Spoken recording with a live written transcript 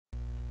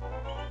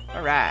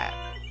Alright.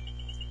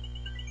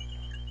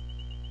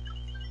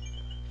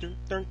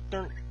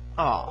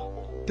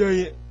 Oh, dang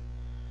it.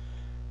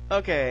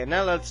 Okay,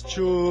 now let's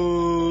choose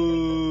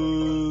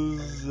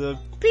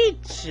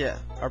Peach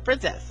or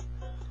Princess.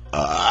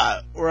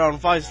 We're on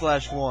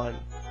 5/1.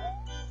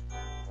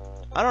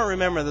 I don't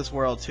remember this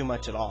world too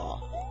much at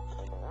all,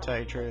 to tell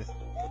you the truth.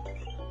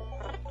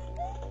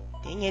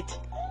 Dang it.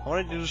 I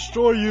wanted to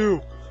destroy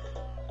you.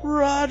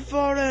 Run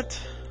for it.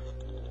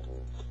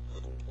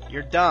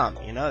 You're dumb.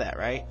 You know that,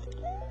 right?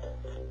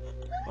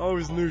 I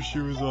always knew she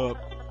was up.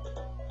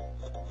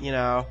 You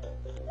know.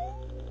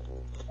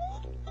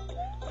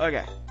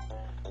 Okay.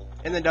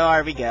 In the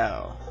door we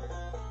go.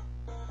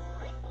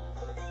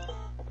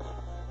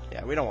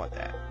 Yeah, we don't want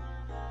that.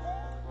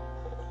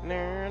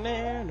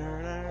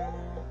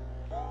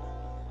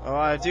 Oh,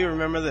 I do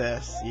remember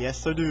this.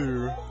 Yes, I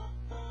do.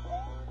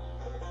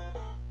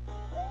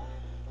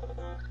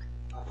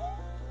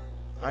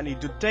 I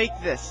need to take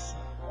this.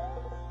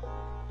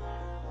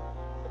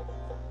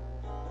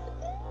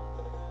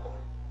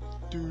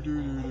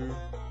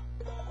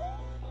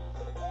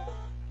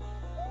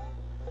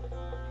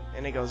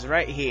 And it goes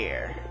right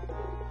here,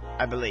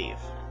 I believe.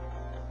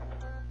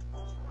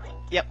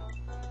 Yep.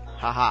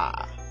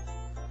 Haha.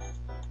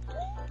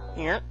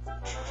 Here.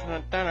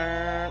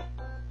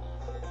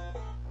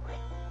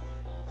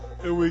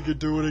 And we could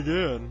do it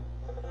again.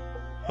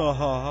 Ha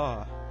ha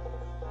ha.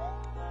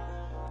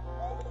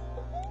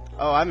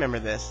 Oh, I remember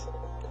this.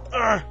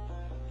 Urgh.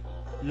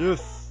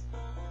 Yes.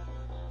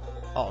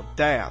 Oh,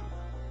 damn.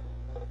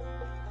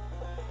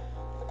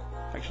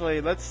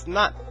 Actually, let's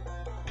not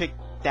pick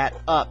that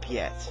up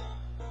yet.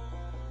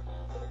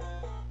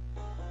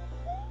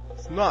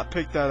 Let's not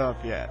pick that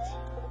up yet.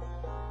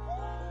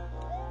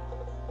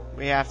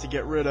 We have to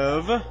get rid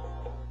of...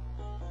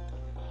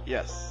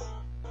 Yes.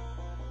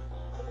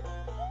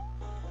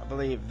 I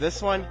believe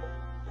this one?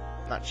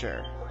 Not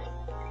sure.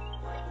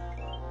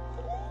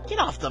 Get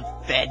off the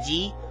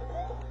veggie!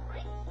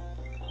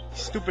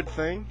 Stupid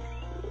thing.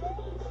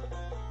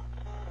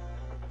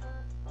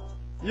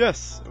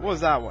 Yes, it was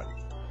that one.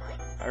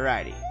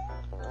 Alrighty.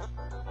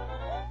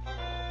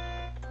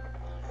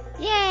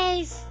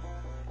 Yes!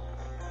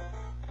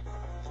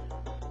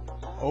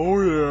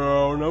 Oh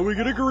yeah, now we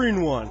get a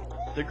green one.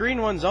 The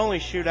green ones only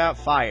shoot out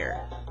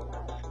fire.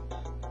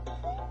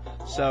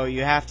 So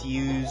you have to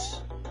use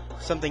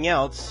something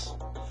else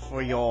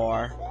for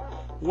your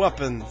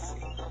weapons.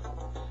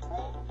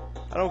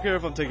 I don't care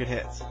if I'm taking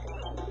hits.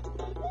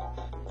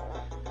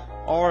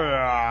 Oh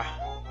yeah.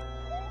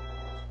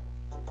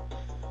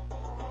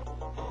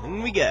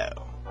 In we go.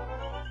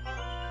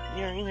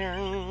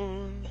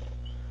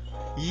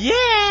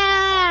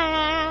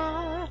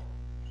 Yeah!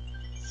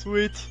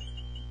 Sweet.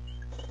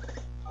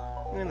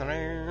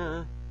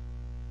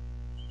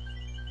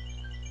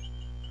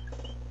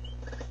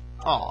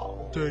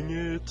 Oh, dang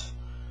it.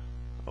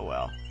 Oh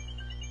well.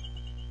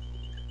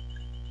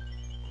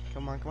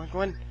 Come on, come on,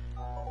 come on.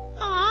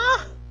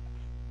 Ah!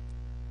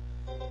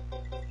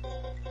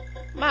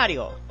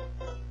 Mario!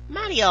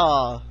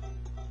 Mario!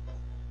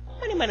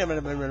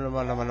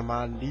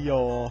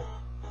 Mario!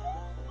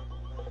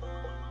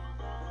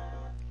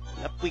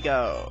 Up we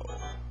go.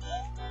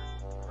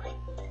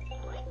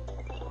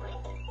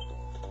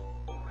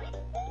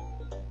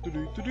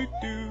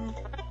 Do-do-do-do-do.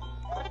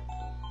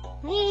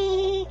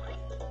 Whee!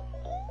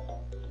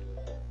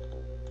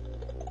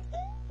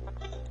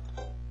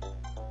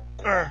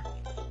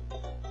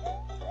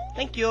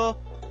 Thank you.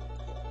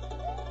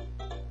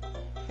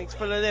 Thanks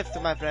for the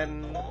lift, my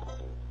friend.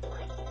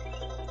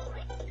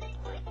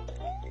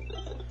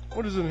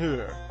 What is in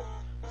here?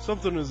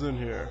 Something is in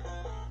here.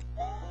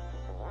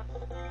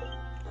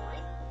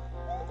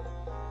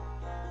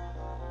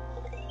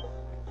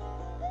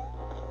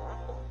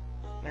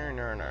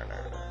 No.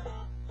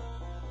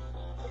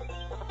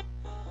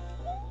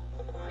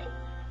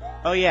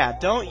 Oh yeah,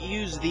 don't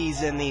use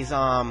these in these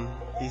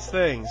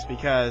things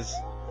because,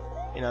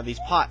 you know, these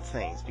pot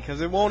things, because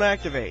it won't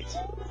activate.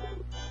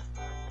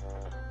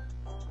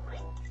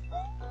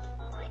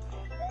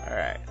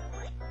 Alright.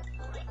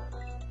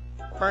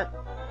 Burnt.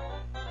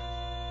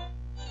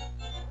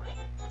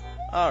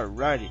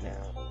 Alrighty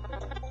now.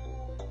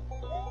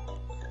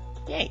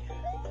 Yay.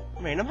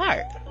 Made him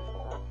heart.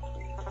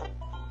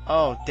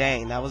 Oh,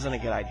 dang, that wasn't a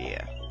good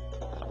idea.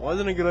 That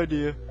wasn't a good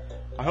idea.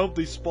 I hope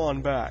they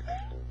spawn back.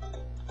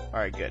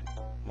 Alright, good.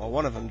 Well,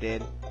 one of them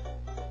did.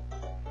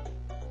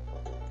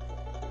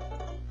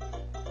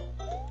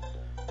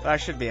 But I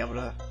should be able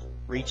to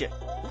reach it.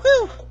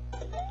 Woo!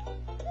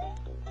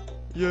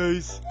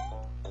 Yes.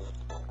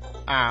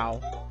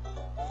 Ow.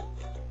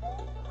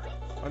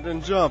 I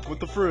didn't jump with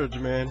the fridge,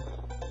 man.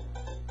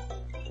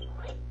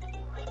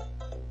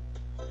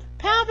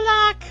 Power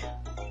block!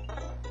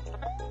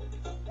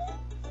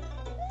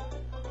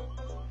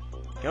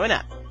 Going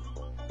up.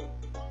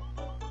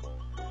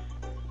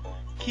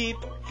 Keep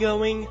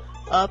going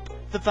up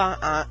the vine.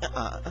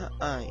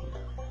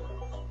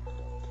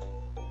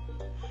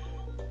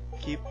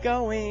 Keep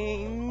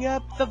going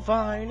up the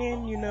vine,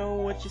 and you know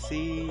what you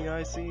see.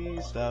 I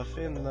see stuff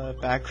in the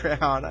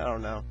background. I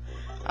don't know.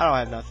 I don't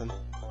have nothing.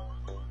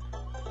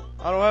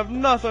 I don't have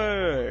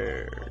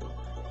nothing!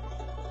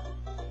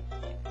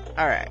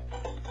 Alright.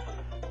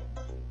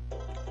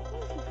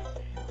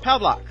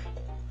 Padlock.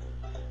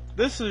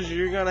 This is,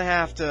 you're gonna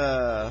have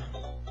to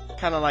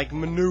kind of like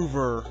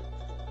maneuver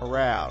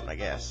around, I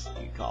guess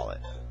you'd call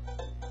it.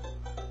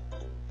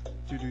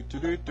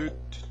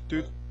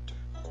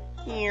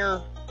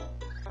 Here.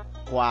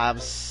 Wow,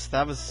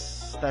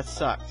 that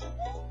sucked.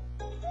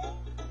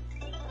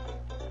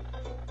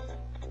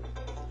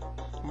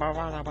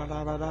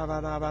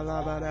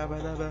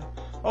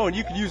 Oh, and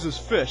you could use this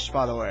fish,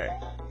 by the way.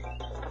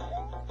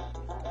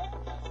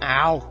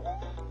 Ow.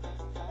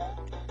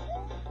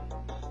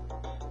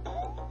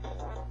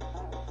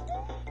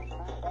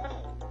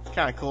 It's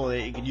kind of cool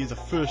that you could use a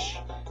fish.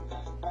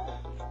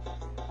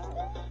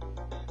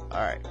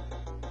 Alright.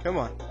 Come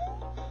on.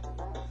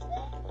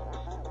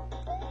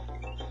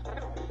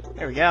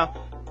 There we go.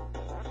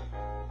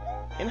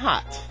 And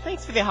hot.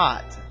 Thanks for the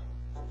hot.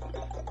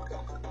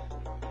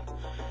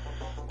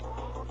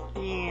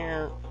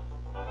 Here.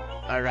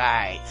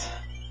 Alright.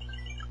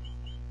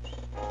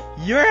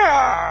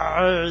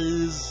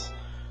 Yes!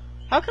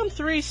 How come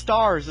 3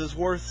 stars is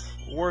worth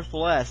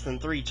less than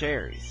 3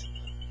 cherries?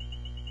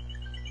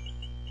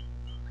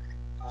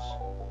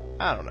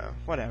 I don't know.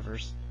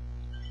 Whatevers.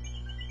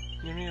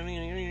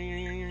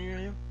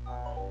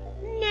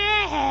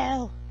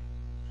 No!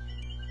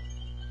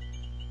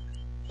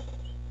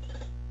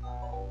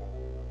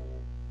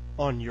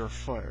 On your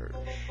first.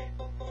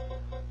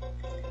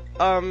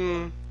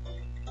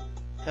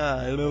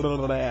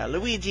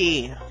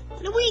 Luigi!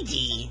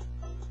 Luigi!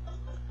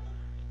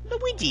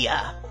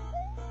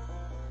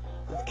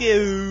 Let's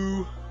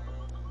go!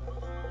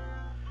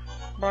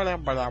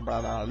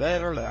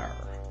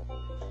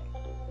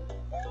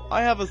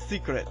 I have a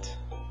secret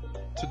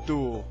to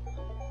do.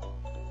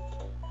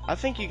 I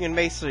think you can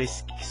basically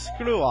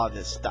screw all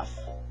this stuff.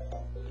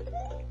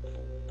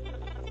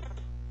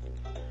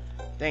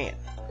 Dang it.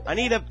 I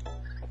need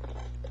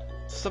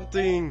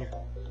something.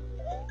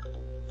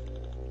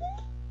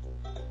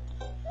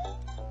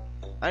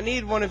 I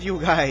need one of you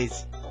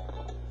guys.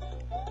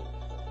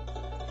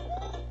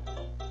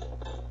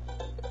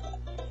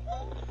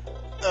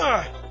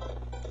 Ugh.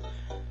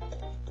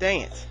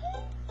 Dang it.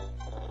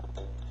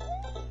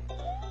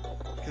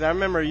 Because I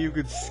remember you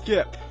could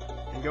skip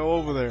and go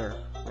over there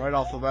right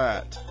off the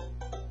bat.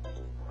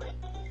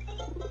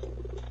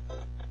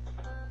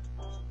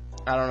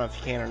 I don't know if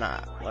you can or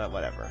not.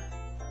 Whatever.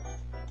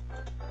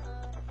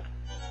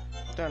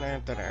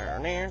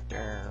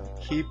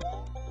 Keep.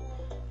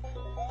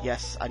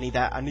 Yes, I need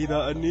that. I need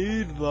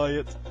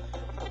that.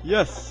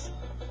 Yes.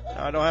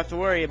 Now I don't have to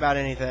worry about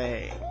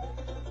anything.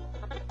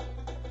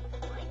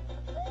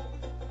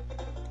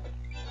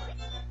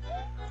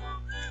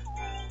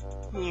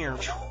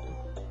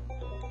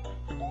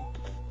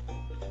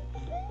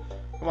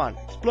 Come on,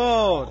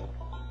 explode!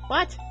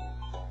 What?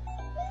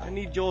 I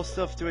need your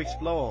stuff to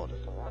explode.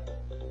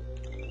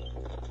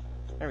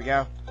 There we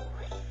go.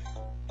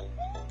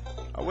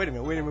 Oh, wait a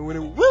minute.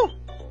 Woo!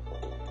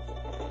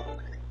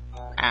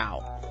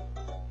 Ow.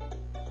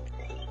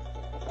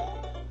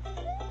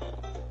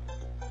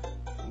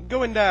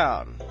 Going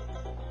down.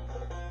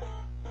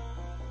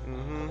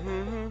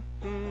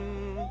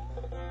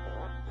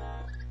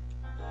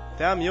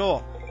 Damn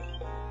you.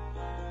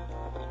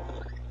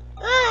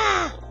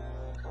 Ah!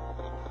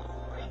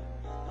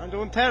 I'm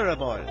doing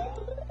terrible.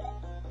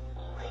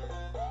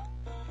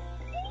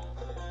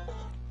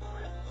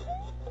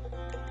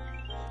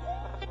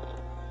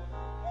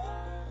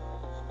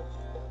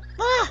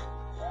 Ah!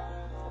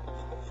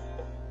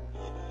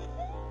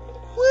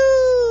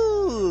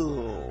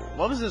 Woo!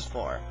 What was this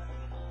for?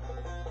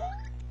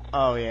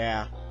 Oh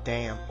yeah,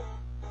 damn.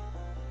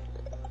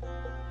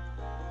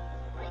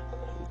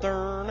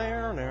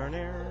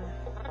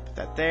 Put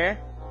that there.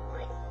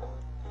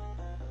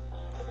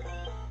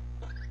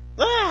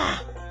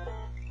 Ah!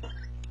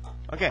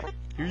 Okay,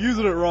 you're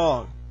using it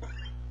wrong.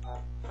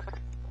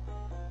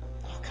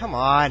 Oh, come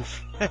on,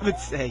 for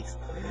heaven's sakes.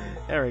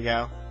 There we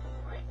go.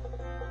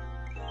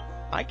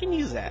 I can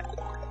use that.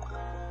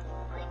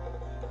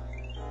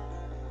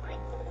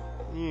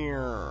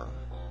 Yeah.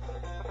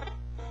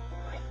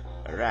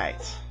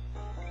 Alright.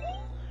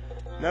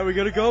 Now we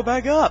gotta go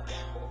back up.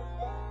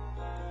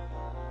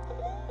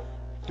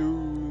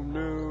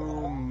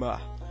 Doom. Ha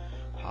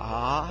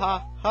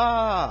ha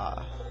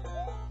ha.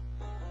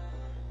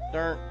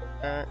 Dirt.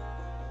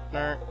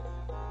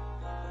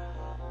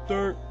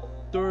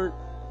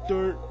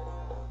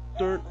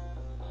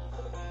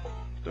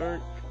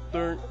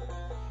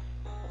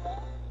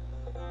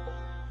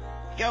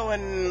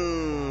 Going.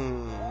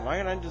 Why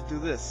can't I just do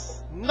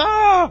this?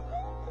 No!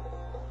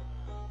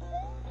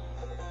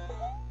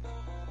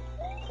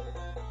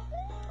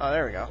 Oh,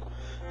 there we go.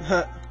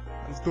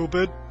 I'm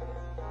stupid.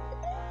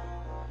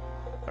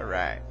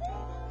 Alright.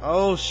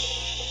 Oh,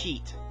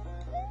 shit.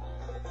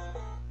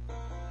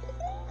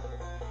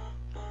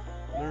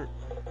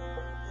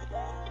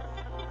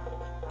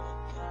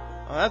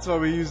 Oh, that's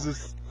what we use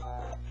this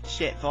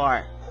shit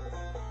for.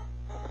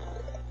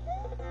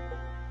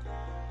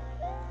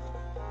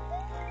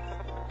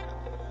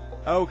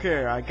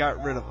 Okay, I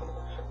got rid of them.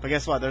 But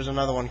guess what? There's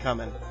another one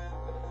coming.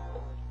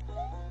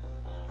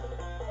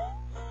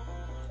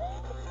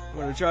 I'm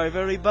gonna try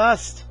very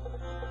best.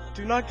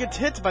 Do not get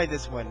hit by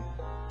this one.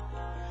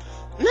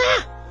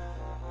 Nah!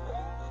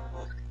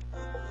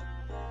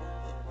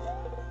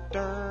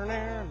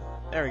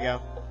 There we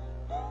go.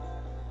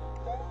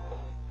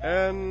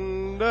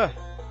 And,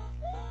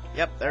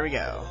 yep, there we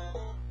go.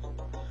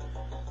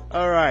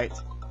 Alright.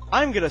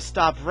 I'm gonna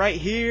stop right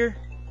here.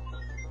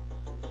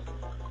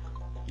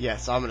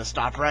 Yes, I'm gonna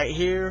stop right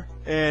here.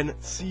 And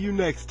see you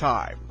next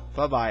time.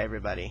 Bye-bye,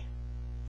 everybody.